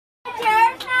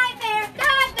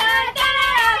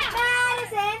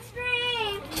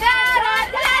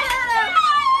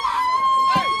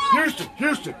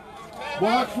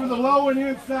Watch for the low and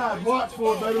inside. Watch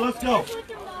for it, baby. Let's go.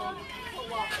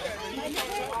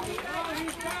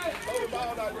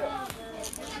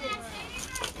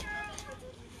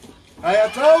 Hey, I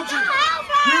told you.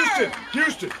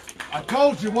 Houston, I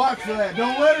told you, watch for that.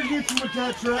 Don't let her get you with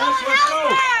that trash. Let's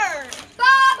go.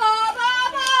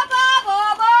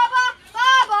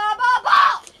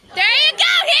 There you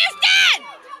go, Houston!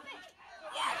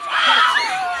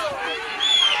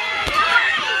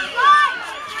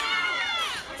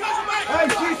 Hey,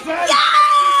 she said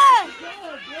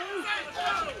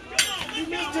you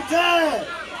missed the tag.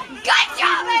 Good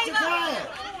job, Ava!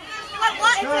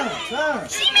 What? Time.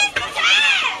 She missed the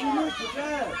tag! You missed the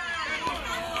tag.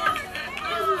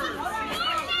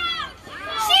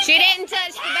 She didn't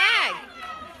touch the bag.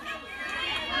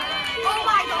 Oh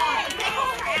my God!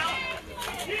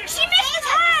 She missed the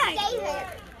tag! Ava!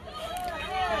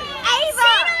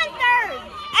 Sit on third!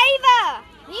 Ava!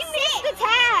 You missed the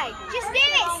tag! Just do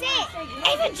it, sit!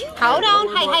 Ava, you... Hold on,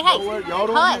 hey.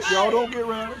 Y'all don't get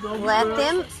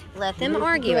around. Let them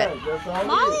argue it.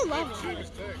 Molly loves you.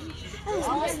 All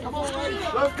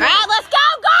right, let's go,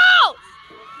 go!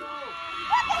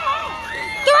 What the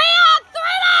heck? 3 up,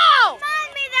 3 down! Run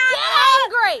me down! Get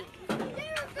angry!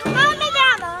 Run me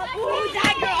down! Ooh,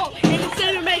 that girl in the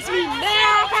center makes me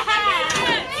mad!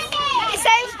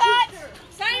 Same spot!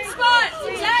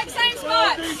 Exact same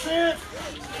spot!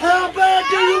 How bad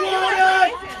do you want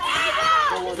it?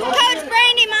 Coach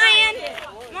Brandy, Mayan.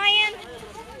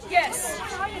 Yes.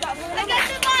 I got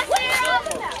the last arrow.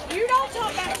 You don't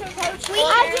talk back to a coach.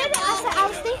 I did. I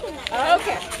was thinking that.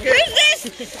 Okay. Who's this?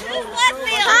 Who's left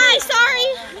field? Hi, sorry.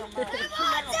 Who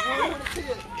wants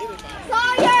it?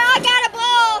 Sawyer, I got a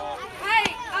ball.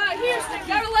 Hey, Houston,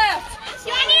 go to left.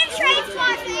 Do I need a trade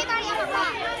spot for anybody on the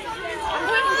right?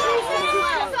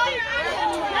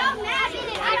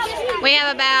 We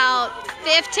have about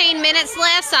 15 minutes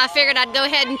left, so I figured I'd go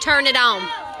ahead and turn it on.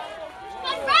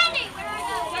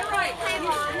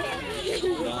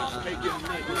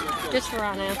 Just for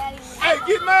right now. Hey,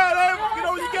 get mad at him. Get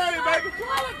on your game, baby.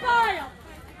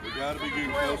 We got to be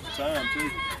getting close to time, too.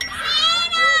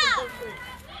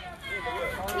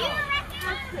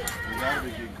 We got to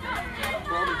be getting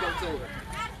close to time.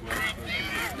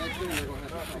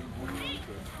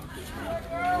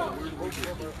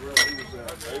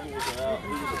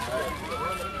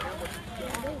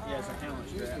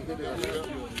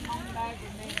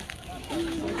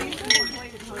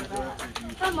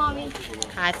 Hi, Mommy.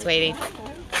 Hi, sweetie.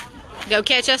 Go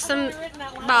catch us some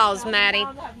balls, Maddie.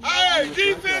 Hey,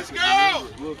 defense, go!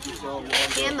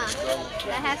 Emma,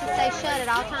 that has to stay shut at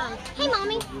all times. Hey,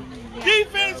 Mommy.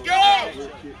 Defense, go!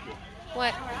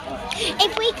 What?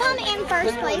 If we come in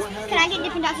first place, can I get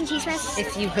Dippin' Dots and cheese fries?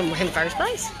 If you come in first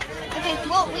place. Okay,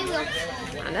 well, we will.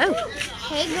 I know.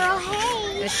 Hey, girl,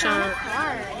 hey. It's Shauna Shauna.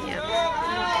 Card. Yeah.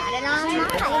 Got it on mine.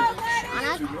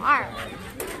 Shauna Card.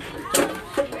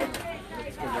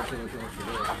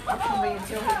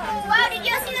 Wow, did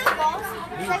you see those balls?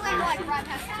 It's like right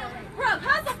past each other. Bro,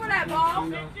 hustle for that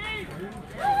ball.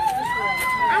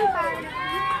 I'm fired.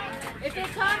 If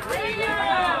it's time for you,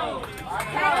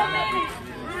 take a minute.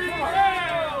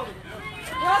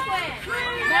 Brooklyn,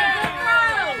 make it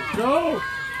throw. Go!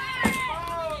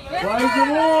 Praise the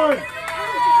Lord!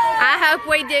 I hope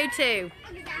we do too.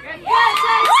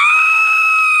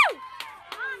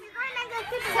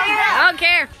 I don't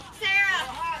care. Sarah,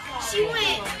 she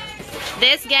went.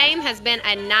 This game has been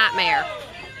a nightmare.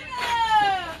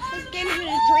 This game has been a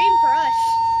dream for us.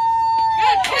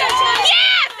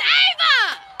 Yes, Ava!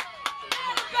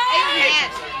 Ava's mad.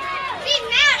 She's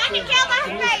mad. I can tell by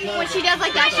her face. When she does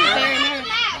like that, she's very mad.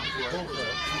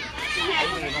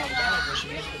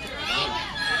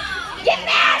 Get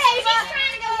mad, Ava! She's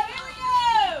trying to go.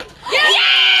 Yes!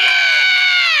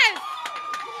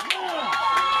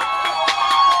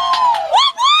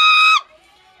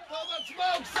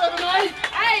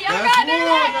 Hey, y'all gotta do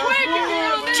that quick if you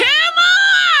don't lose. 2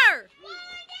 more!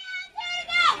 One down, two to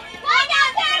go! One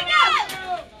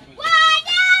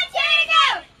down, two to go!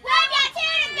 One down,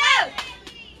 two to go!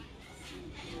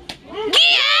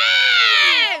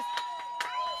 Yes!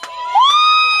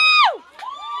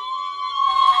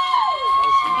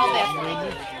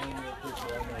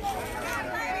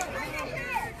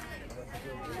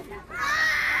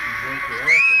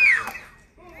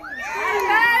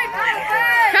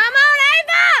 Come on,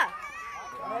 Ava!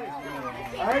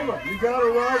 Ava, you got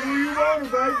her right where you want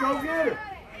her, babe. Go get her.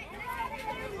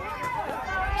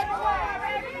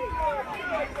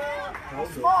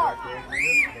 Smart.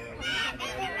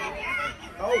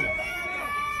 Oh.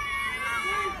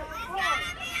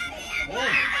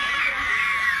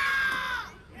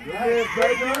 Yes,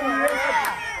 baby.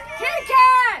 Kitty cat.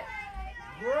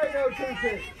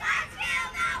 pick.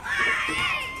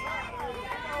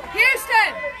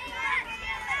 Houston!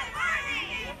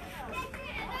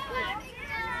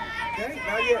 Okay,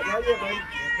 not yet, baby.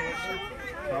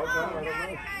 I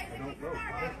don't know.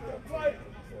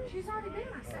 She's already been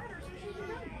my setter, so she's doing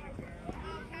it.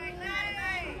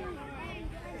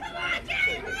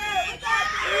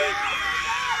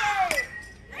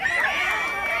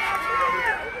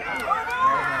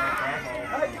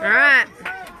 All right.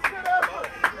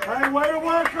 Hey, way to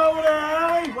work over there,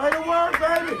 Allie. Way to work,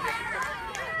 baby.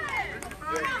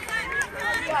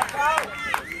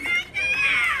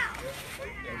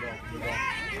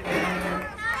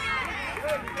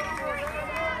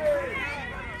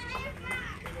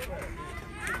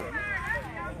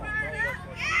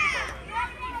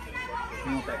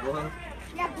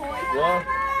 Yeah, boy. What?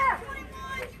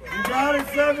 You got it,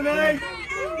 7-8.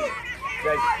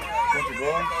 Jake, want your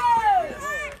glove?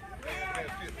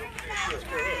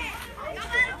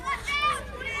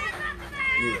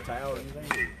 Need a towel or anything?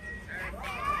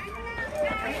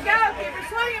 There you go. Keep her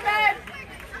swinging, babe.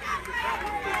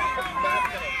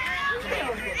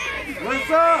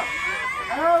 Alyssa!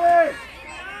 Allie!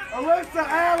 Alyssa,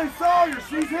 Allie Sawyer.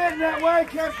 She's heading that way.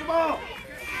 Catch the ball.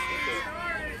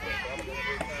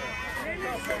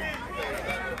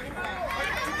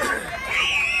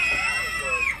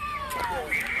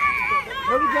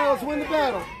 Here we go. Let's win the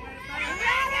battle.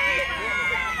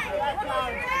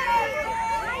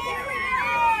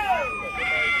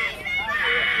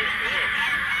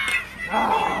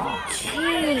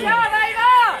 Good job,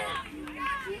 Ava!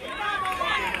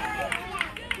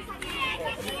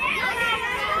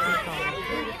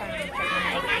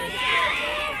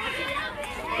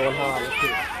 Going hard. Let's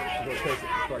get it. Let's take it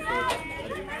right there.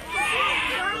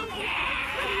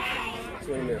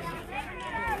 Swing this.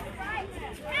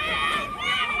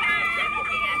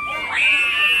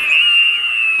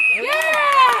 There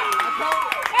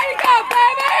you go,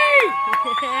 baby!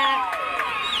 Woo!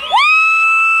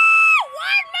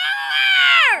 One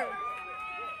more!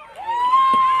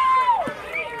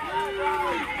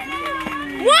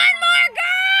 One more,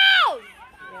 girls!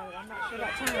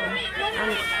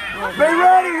 Be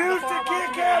ready, Houston.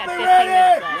 Kick out. Be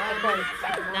ready.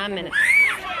 9 minutes.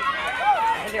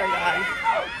 Dear God.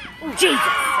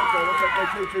 Jesus.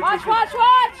 Watch, watch,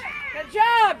 watch! Good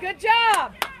job, good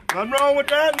job! Nothing wrong with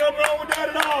that. Nothing wrong with that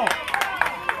at all.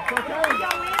 It's okay.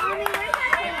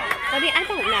 Buddy, I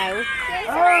don't know.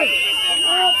 Hey,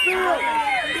 outfield.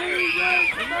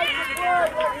 Make the play.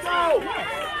 Let's go.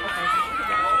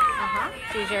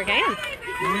 Choose your game.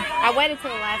 I waited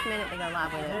till the last minute to go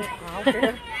live with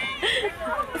it.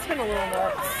 It's been a little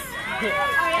nuts.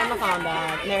 And my phone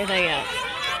died and everything else.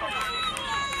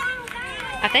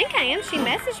 I think I am. She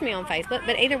messaged me on Facebook,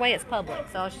 but either way it's public,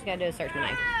 so all she's got to do is search my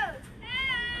name.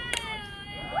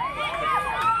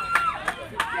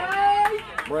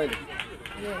 Brandon.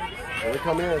 When we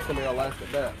come in, it's going to be our last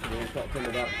at bat. So we'll start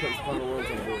thinking about putting some final runs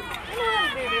on the board.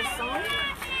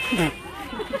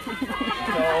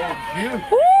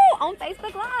 Woo! On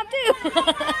Facebook Live, too.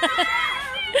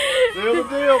 Seal the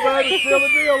deal, baby. Seal the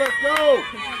deal. Let's go.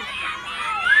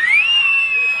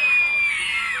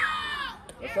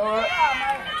 That's all right.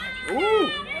 Ooh.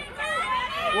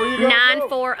 Where you going?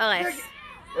 9-4 us.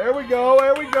 There we go.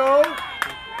 There we go.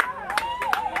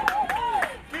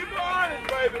 Keep on it,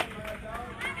 baby.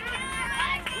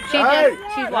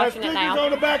 She's watching it now. On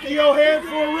the back of your head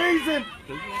for a reason.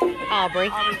 Aubrey.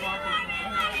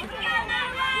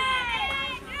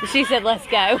 She said, let's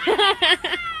go.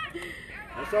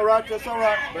 That's all right. That's all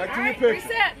right. Back to your picture.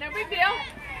 Reset, no big deal.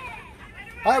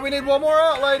 All right, we need one more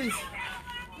out, ladies.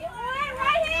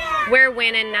 We're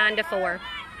winning 9-4.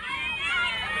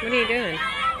 What are you doing?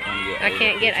 I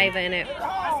can't get Ava in it. Let's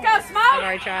go, I've Smoke!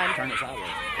 already tried. Turn it sideways.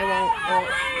 It won't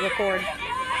record.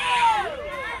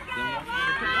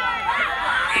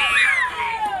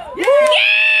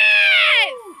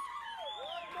 Yes!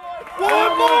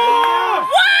 One more!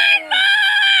 One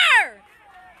more!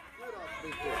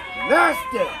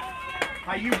 Nasty!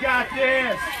 How you got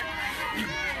this?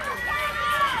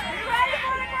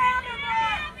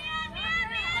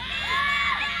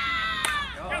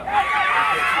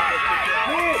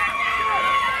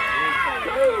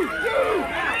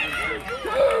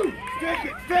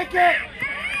 Stick it!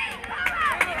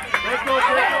 Let's go.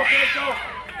 Stop. Good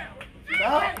Oh,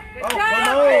 job! come Good on,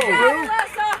 job, Drew.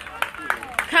 Alyssa.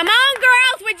 Come on,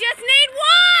 girls. We just need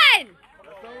one.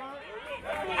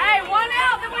 Hey, one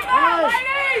out, then we go,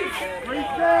 ladies!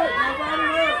 Reset. Nobody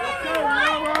hurt. Let's go. We're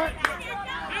all right.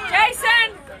 Jason!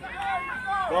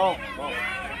 Ball.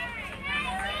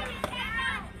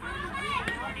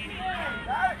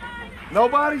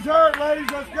 Nobody's hurt, ladies.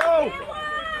 Let's go.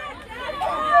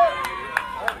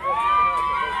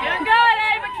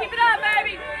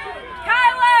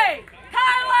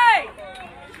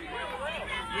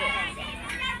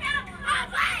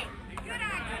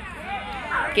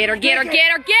 Get her, get her,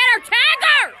 get her, get her! Tag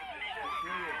her!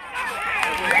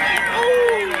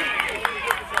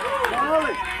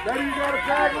 Molly, Maddie, you got a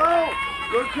tag low.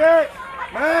 Good catch.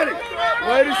 Maddie,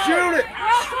 way to shoot it.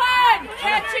 Brooklyn,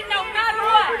 catch it no matter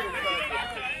what.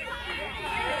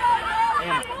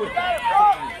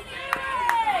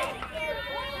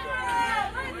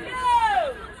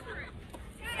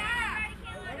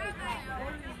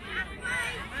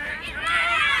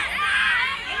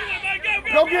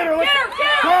 Go get her.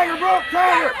 Tag her, Brooke.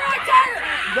 Tag her.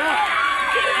 Back.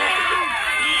 She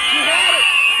had it.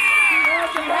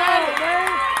 She had it,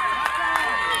 man.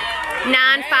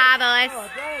 9-5 us. Oh,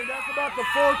 dang, that's about the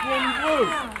fourth one you blew.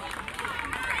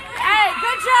 Hey,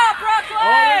 good job, Brooklyn.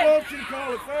 Oh, I want you to call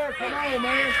it fair. Come on,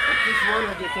 man. This one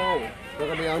I get told. They're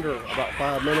going to be under about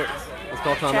 5 minutes. Let's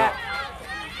call timeout.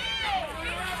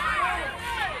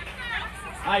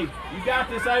 Hey, you got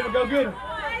this, Ava. Go get her.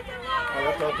 Oh,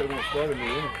 I thought they weren't starting me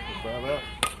in. Let's find out.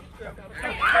 There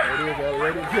it is,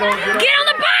 ready? Get on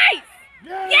the base!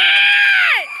 Yeah!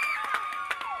 Yes!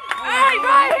 Hey,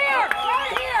 right here!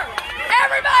 Right here!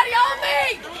 Everybody on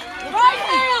me! Right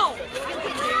now!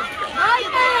 Right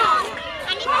now!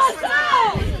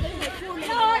 Awesome!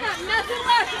 No, I got nothing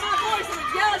left in my voice to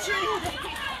yell at you.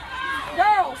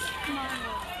 Girls,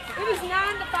 it is 9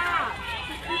 to 5.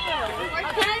 Okay?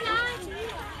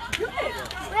 Good.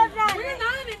 We're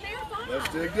 9 and they're 5. Let's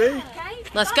dig deep. Okay?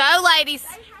 Let's go, ladies. They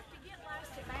have to get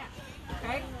last at bat.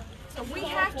 Okay? So we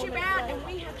have to bat and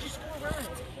we have to score runs.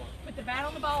 Put the bat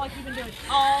on the ball like you've been doing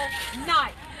all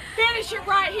night. Finish it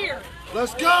right here.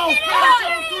 Let's go. Finish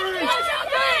on 3. Finish on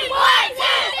 3. 1, 2,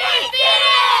 3,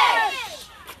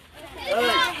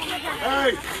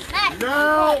 Hey,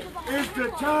 now is the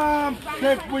time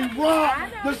that we rock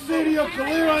the city of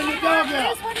Calera in the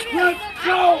dugout. Let's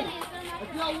go.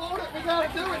 If y'all want it, we got to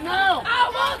do it now. I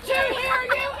want to hear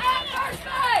you at first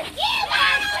base. You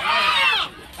want it!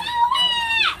 Do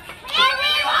it!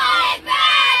 Everyone is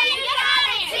bad! You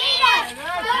gotta cheat us!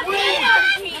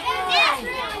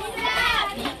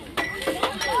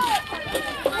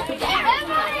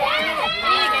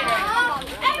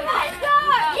 Everybody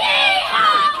score!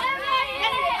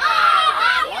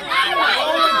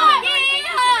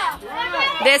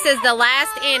 This is the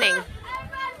last inning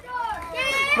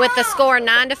with the score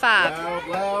 9 to 5. Loud,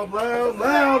 loud, loud,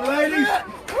 loud, ladies.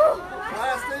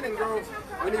 Last inning, girls.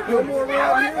 We need one more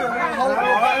round here. All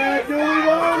right, do we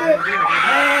want it?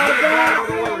 How bad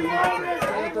do we want it?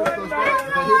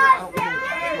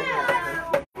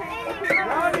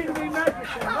 Y'all need to be making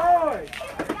some noise.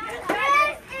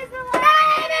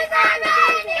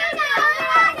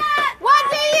 What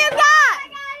do you got?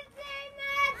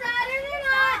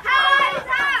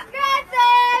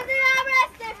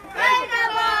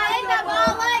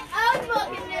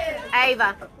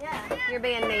 Ava, you're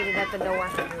being needed at the door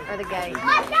or the gate.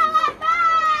 Let's go, let's go!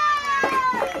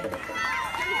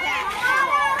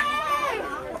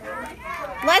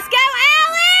 Let's go,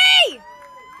 Allie!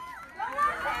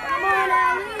 Come on,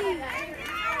 Allie.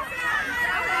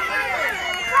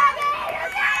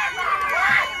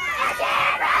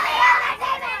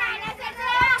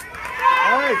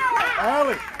 Hey,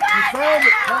 Allie, you found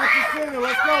it. Pass the center.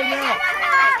 Let's go now.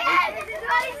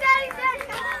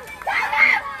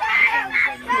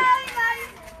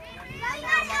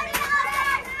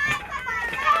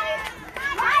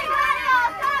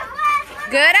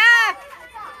 Good eye.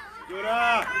 Good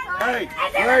eye. Hey,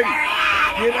 ladies,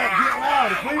 get loud.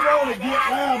 If we want it, get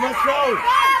loud. Let's go.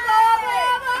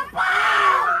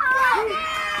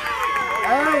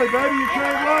 Allie, baby, you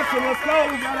can't rush it. Let's go.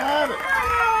 We gotta have it.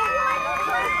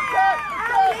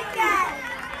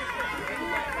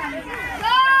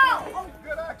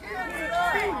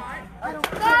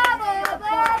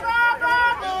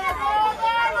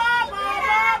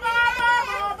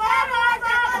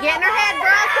 Get in her head,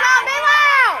 girl. Come on, be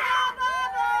loud.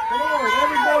 Come on,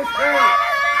 every boy's parent.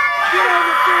 Get on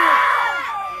the fence.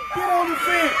 Get on the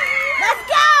fence. Let's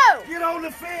go. Get on the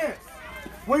fence.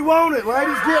 We want it,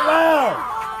 ladies. Get loud.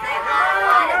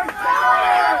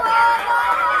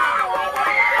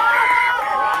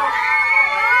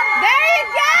 There you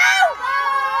go.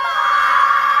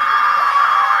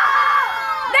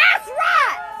 That's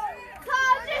right.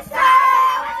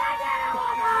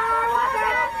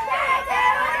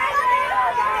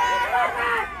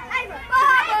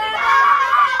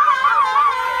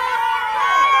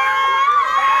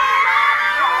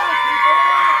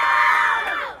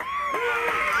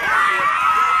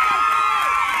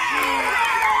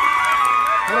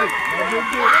 Hey,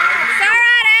 It's all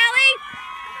right, Allie.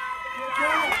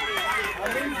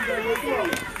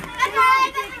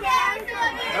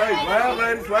 hey, loud,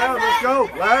 ladies, loud. Let's go.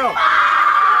 Loud.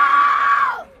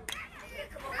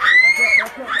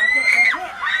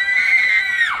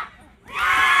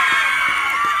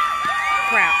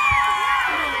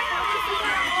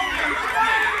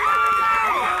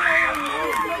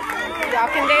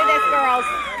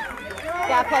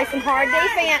 gotta play some hard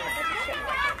defense.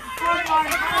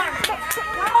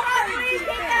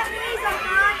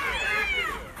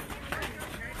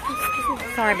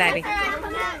 Sorry, baby.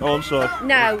 Oh, I'm sorry.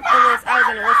 No, Alyssa, I was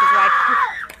in Alyssa's way.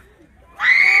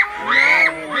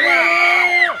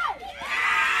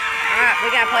 Alright, we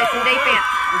gotta play some defense.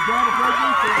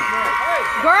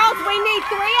 Girls, we need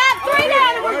 3 up, 3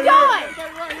 down, and we're done.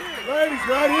 Ladies,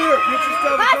 right here. Get your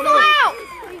stuff. Hustle out.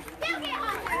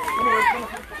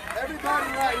 Everybody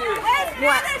right here.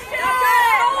 What?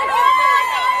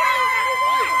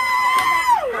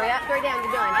 3 up, 3 down,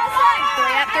 you're done.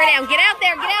 3 up, 3 down. Get out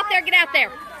there, get out there, get out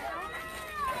there.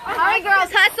 All right,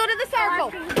 girls, hustle to the circle.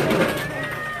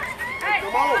 Hey,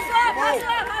 hustle up, hustle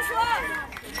up, hustle up.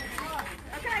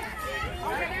 Okay.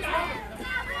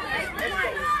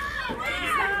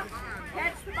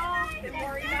 Catch the ball and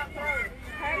worry about throwing.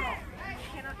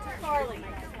 Okay? Carly.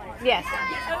 Yes.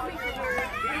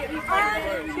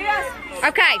 Yes.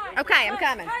 Okay, okay, I'm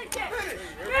coming.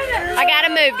 I gotta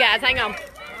move, guys. Hang on.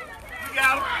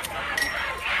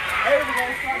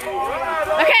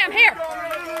 Okay, I'm here.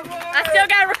 I still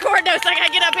gotta record though, so I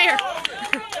gotta get up here.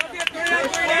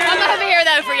 I'm over here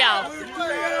though for y'all.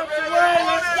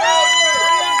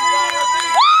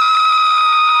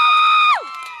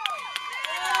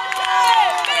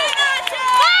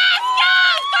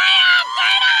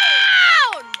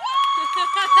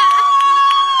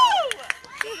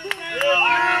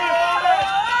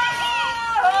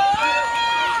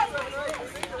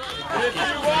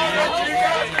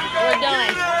 We're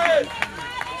done.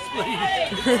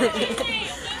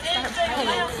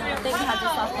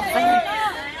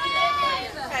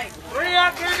 3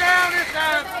 up, 2 down this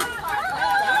time.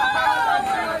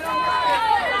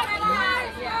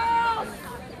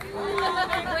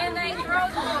 When they throw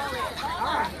the ball.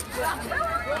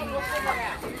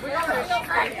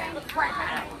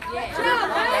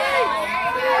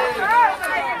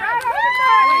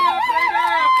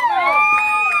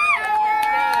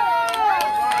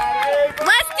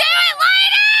 Let's do it,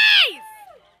 ladies!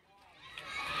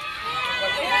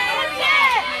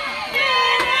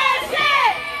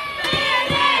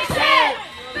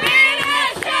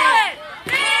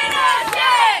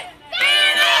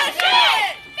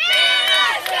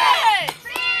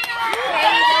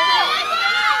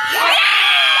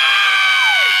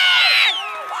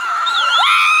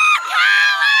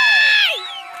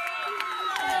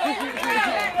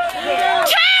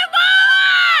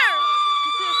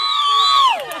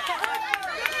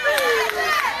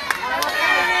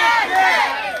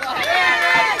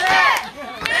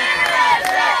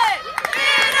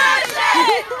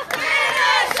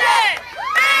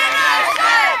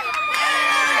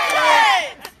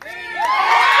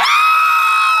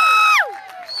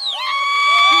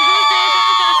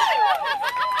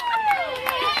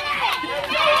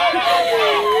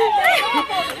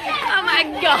 Oh my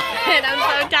God, I'm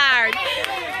so tired.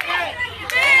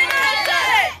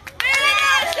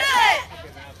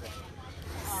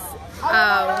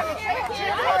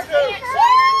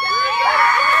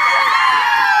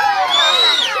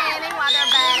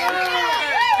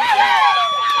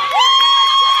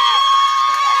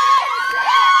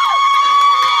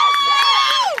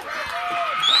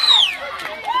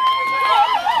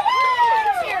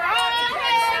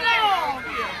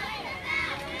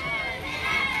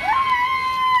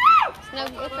 No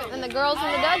different than the girls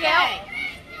in the dugout.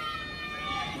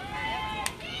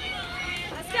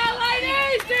 Let's go,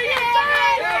 ladies! Do your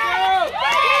thing!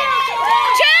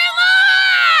 Two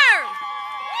more!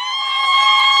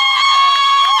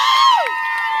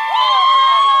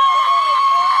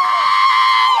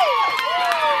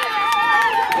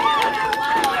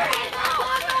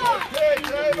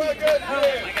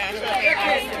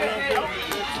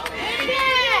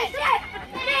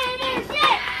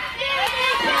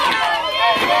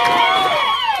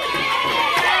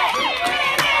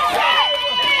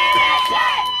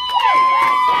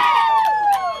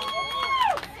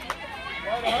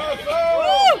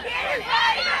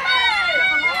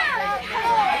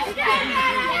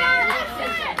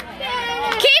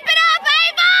 Keep it up,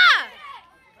 Ava!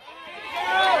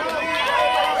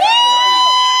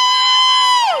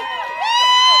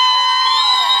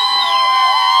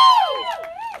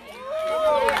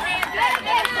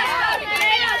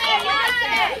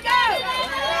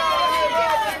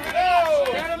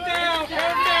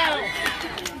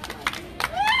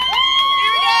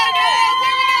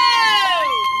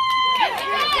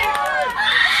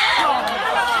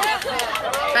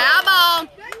 Foul ball.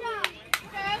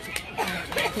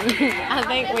 I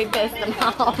think we pissed them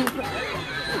off.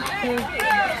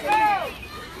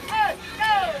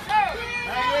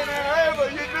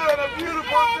 You're doing a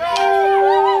beautiful job.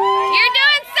 You're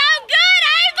doing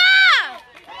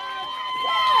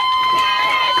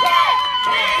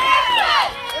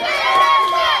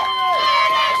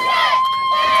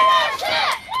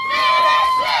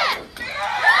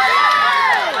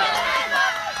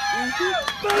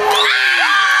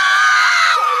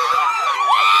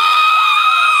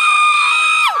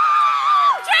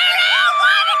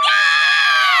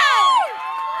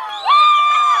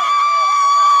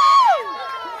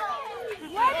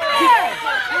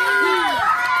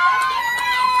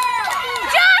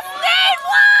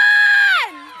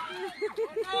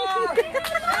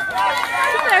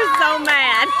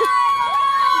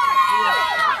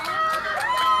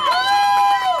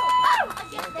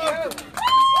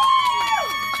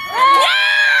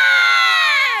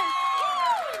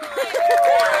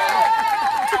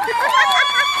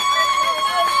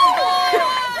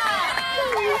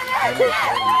I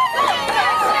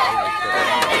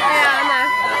know.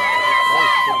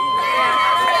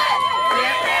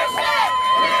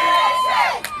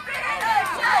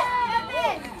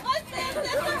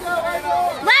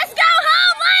 Let's go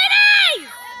home, ladies!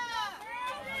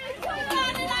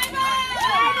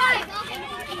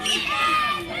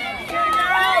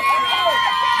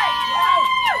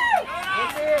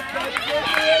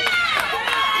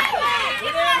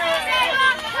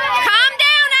 Calm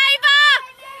down, Ava!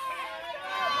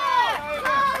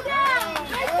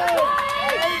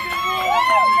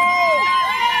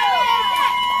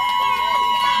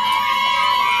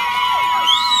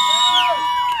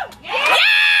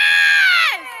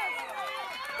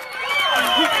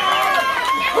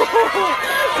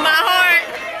 My heart.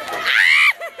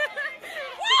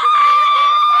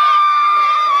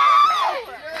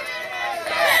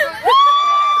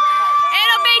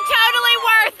 It'll be totally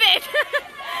worth it.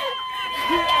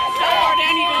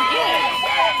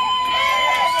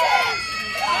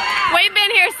 We've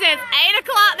been here since 8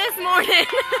 o'clock this morning.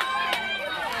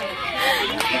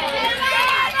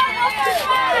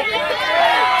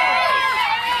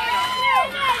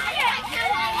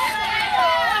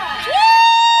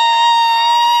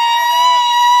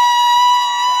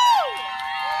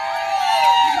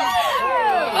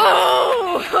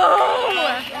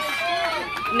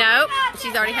 Nope,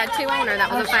 she's already had 2 on her. That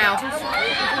was a foul.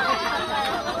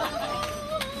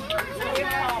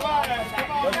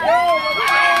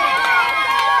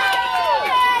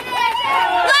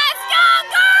 Let's go,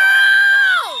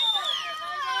 girls!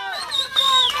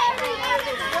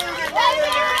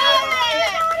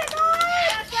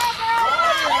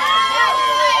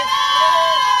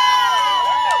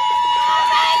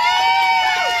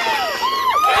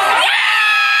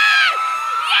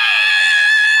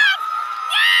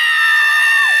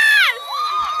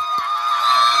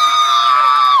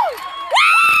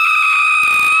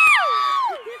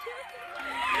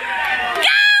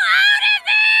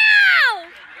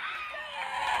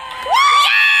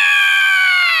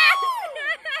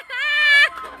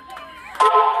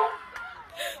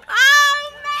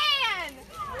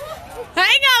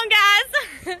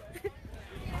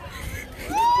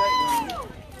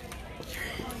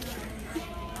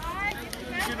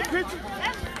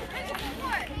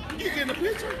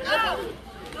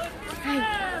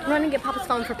 Run and get Papa's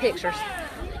phone for pictures.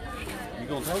 You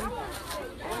gonna tell him?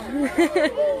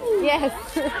 Yes.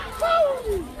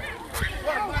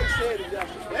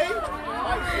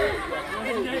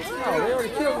 Oh, they already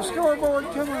killed the scoreboard.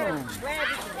 Come on.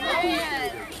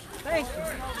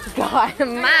 God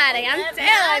almighty, I'm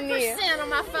telling you. 9% on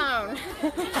my phone.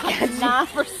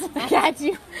 9%. Got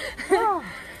you.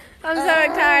 I'm so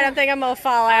tired, I think I'm gonna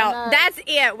fall out. That's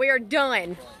it. We are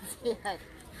done. We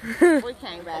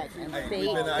came back and We've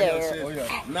beat been out there. here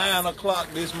since 9 o'clock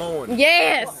this morning.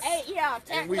 Yes. 8, yeah,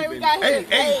 technically we been got here at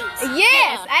 8.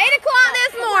 Yes. 8 o'clock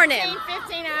this morning.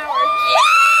 15 hours.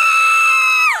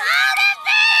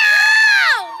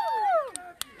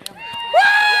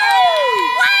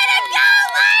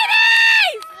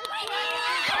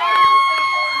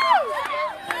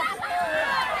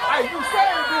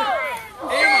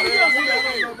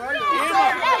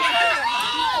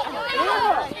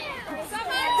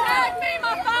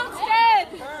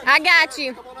 I got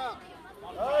you.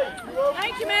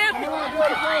 Thank you, ma'am.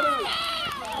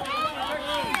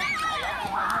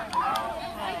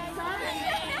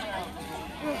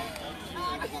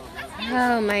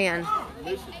 Oh, man.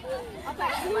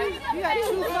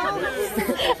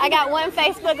 I got one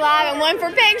Facebook Live and one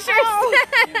for pictures.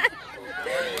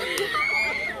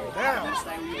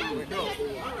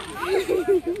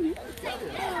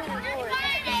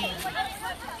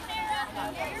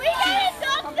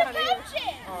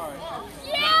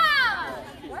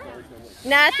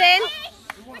 Nothing.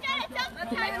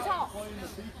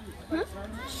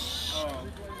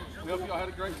 We hope y'all had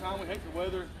a great time. We hate the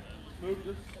weather moved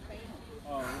us.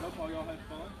 We hope all y'all had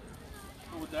fun.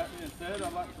 So with that being said,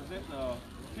 I'd like to present the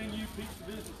 10U Peach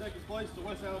Division second place to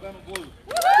West Alabama Blues.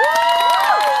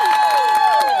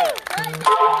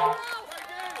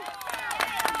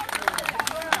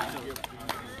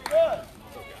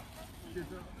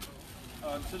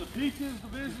 To the Peaches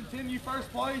Division 10U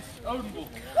first place, Odenville.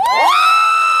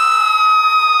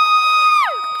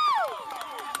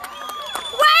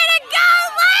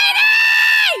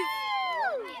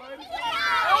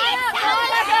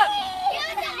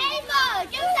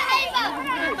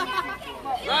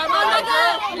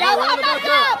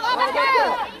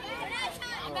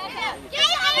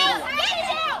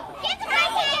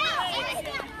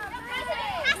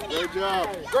 Great job.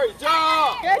 Great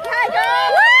job. Good Tiger!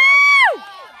 Woo!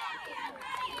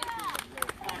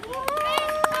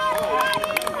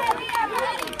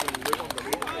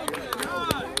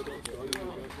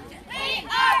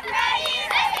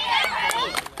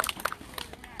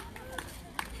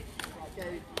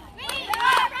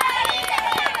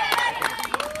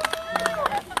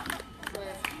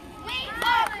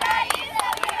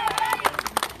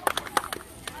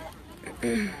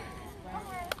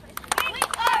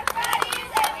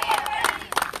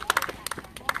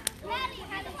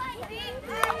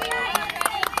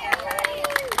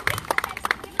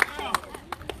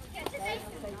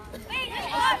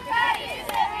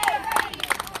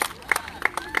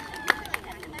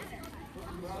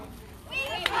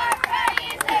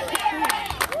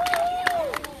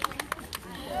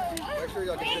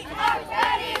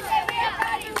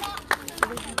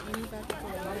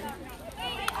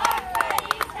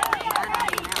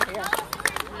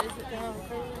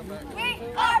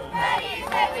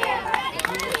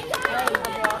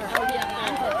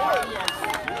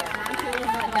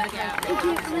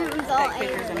 take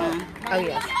pictures of mine. Oh,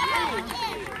 yes.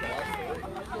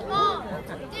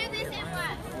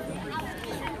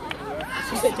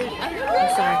 I'm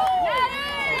sorry.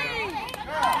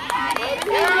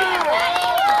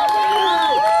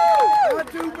 Not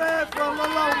too bad for a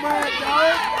little old man,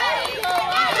 dog.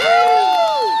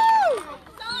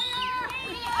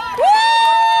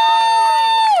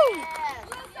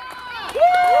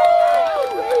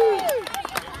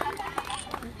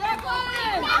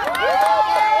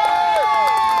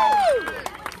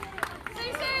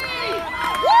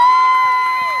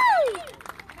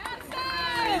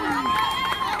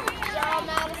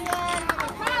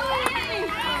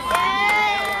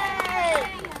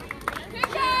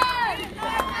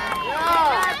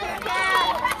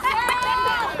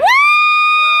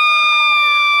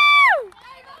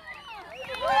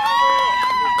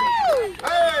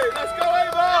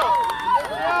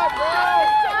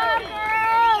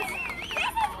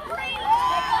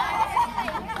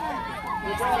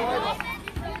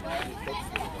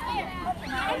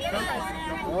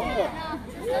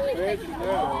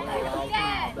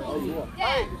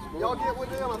 Hey, y'all get with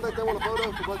them. I think they want a photo.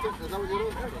 Is that what you're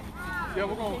doing? Yeah,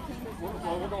 we're gonna group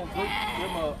them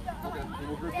up. Okay.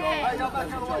 We'll group y'all. Hey, y'all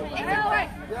back out of the way.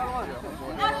 Get out of the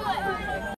way.